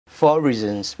4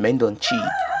 reasons men don't cheat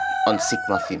on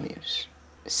Sigma females.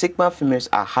 Sigma females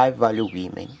are high-value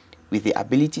women with the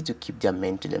ability to keep their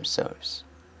men to themselves.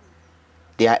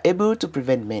 They are able to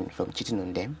prevent men from cheating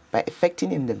on them by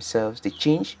effecting in themselves the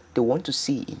change they want to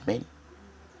see in men.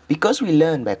 Because we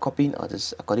learn by copying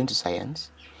others according to science,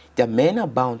 their men are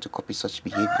bound to copy such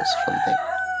behaviors from them.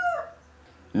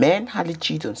 Men hardly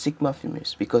cheat on Sigma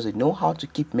females because they know how to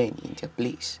keep men in their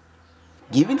place.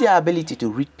 Given their ability to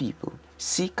read people,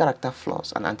 see character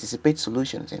flaws, and anticipate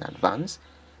solutions in advance,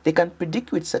 they can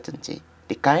predict with certainty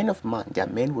the kind of man their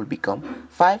men will become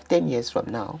 5-10 years from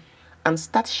now and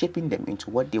start shaping them into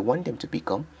what they want them to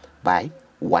become by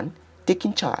 1.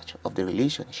 Taking charge of the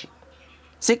relationship.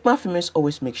 Sigma females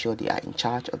always make sure they are in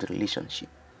charge of the relationship.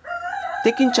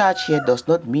 Taking charge here does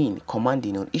not mean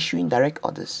commanding or issuing direct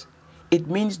orders. It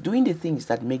means doing the things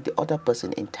that make the other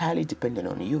person entirely dependent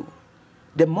on you.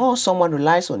 The more someone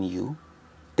relies on you,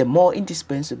 the more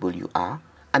indispensable you are,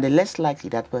 and the less likely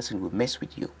that person will mess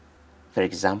with you. For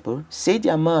example, say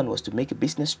their man was to make a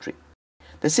business trip.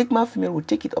 The Sigma female will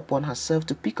take it upon herself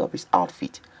to pick up his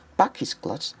outfit, pack his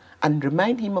clothes, and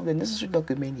remind him of the necessary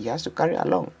document he has to carry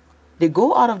along. They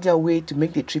go out of their way to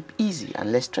make the trip easy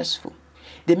and less stressful.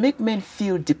 They make men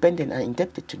feel dependent and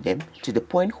indebted to them to the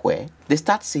point where they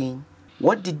start saying,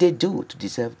 what did they do to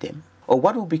deserve them? Or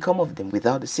what will become of them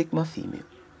without the Sigma female?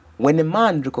 When a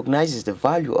man recognizes the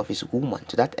value of his woman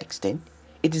to that extent,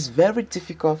 it is very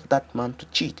difficult for that man to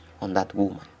cheat on that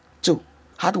woman. 2.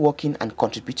 Hardworking and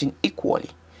contributing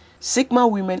equally. Sigma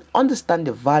women understand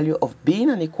the value of being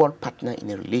an equal partner in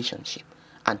a relationship,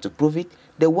 and to prove it,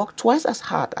 they work twice as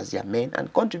hard as their men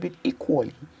and contribute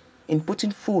equally in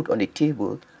putting food on the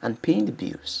table and paying the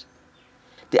bills.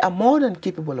 They are more than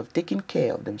capable of taking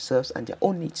care of themselves and their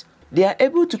own needs. They are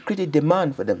able to create a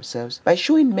demand for themselves by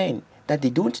showing men that they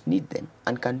don't need them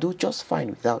and can do just fine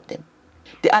without them.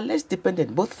 They are less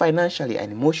dependent both financially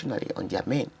and emotionally on their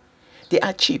men. They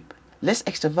are cheap, less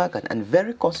extravagant, and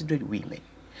very considerate women.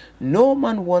 No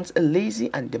man wants a lazy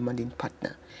and demanding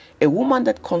partner, a woman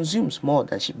that consumes more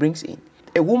than she brings in,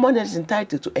 a woman that is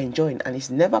entitled to enjoying and is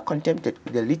never contented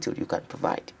with the little you can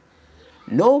provide.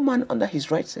 No man under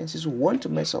his right senses will want to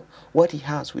mess up what he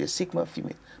has with a Sigma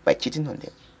female by cheating on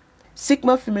them.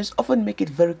 Sigma females often make it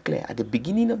very clear at the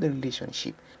beginning of the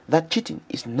relationship that cheating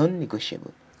is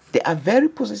non-negotiable. They are very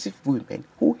possessive women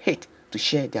who hate to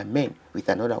share their men with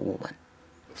another woman.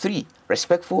 3.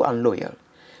 Respectful and loyal.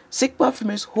 Sigma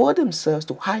females hold themselves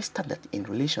to high standards in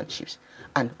relationships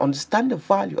and understand the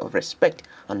value of respect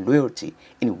and loyalty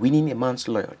in winning a man's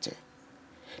loyalty.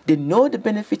 They know the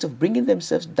benefits of bringing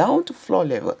themselves down to floor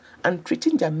level and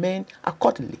treating their men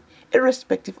accordingly,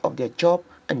 irrespective of their job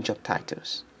and job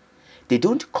titles. They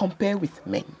don't compare with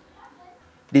men.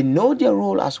 They know their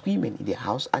role as women in the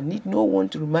house and need no one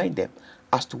to remind them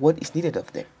as to what is needed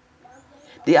of them.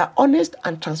 They are honest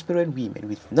and transparent women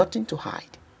with nothing to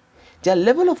hide. Their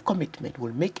level of commitment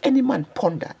will make any man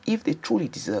ponder if they truly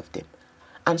deserve them,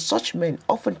 and such men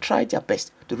often try their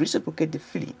best to reciprocate the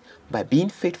feeling by being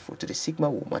faithful to the Sigma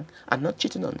woman and not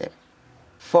cheating on them.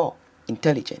 4.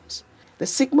 Intelligence. The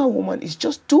Sigma woman is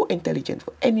just too intelligent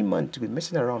for any man to be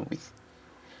messing around with.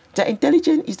 Their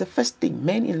intelligence is the first thing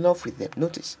men in love with them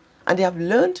notice, and they have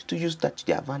learned to use that to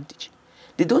their advantage.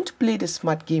 They don't play the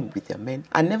smart game with their men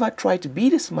and never try to be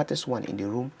the smartest one in the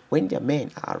room when their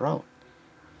men are around.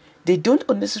 They don't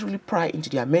unnecessarily pry into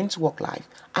their men's work life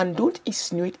and don't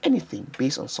insinuate anything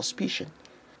based on suspicion.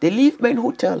 They leave men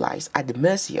who tell lies at the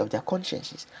mercy of their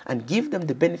consciences and give them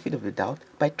the benefit of the doubt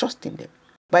by trusting them.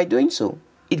 By doing so,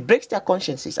 it breaks their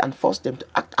consciences and forces them to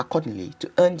act accordingly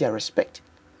to earn their respect.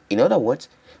 In other words,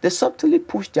 they subtly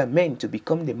push their men to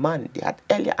become the man they had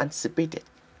earlier anticipated.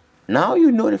 Now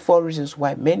you know the 4 reasons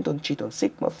why men don't cheat on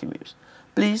Sigma females.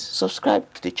 Please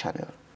subscribe to the channel.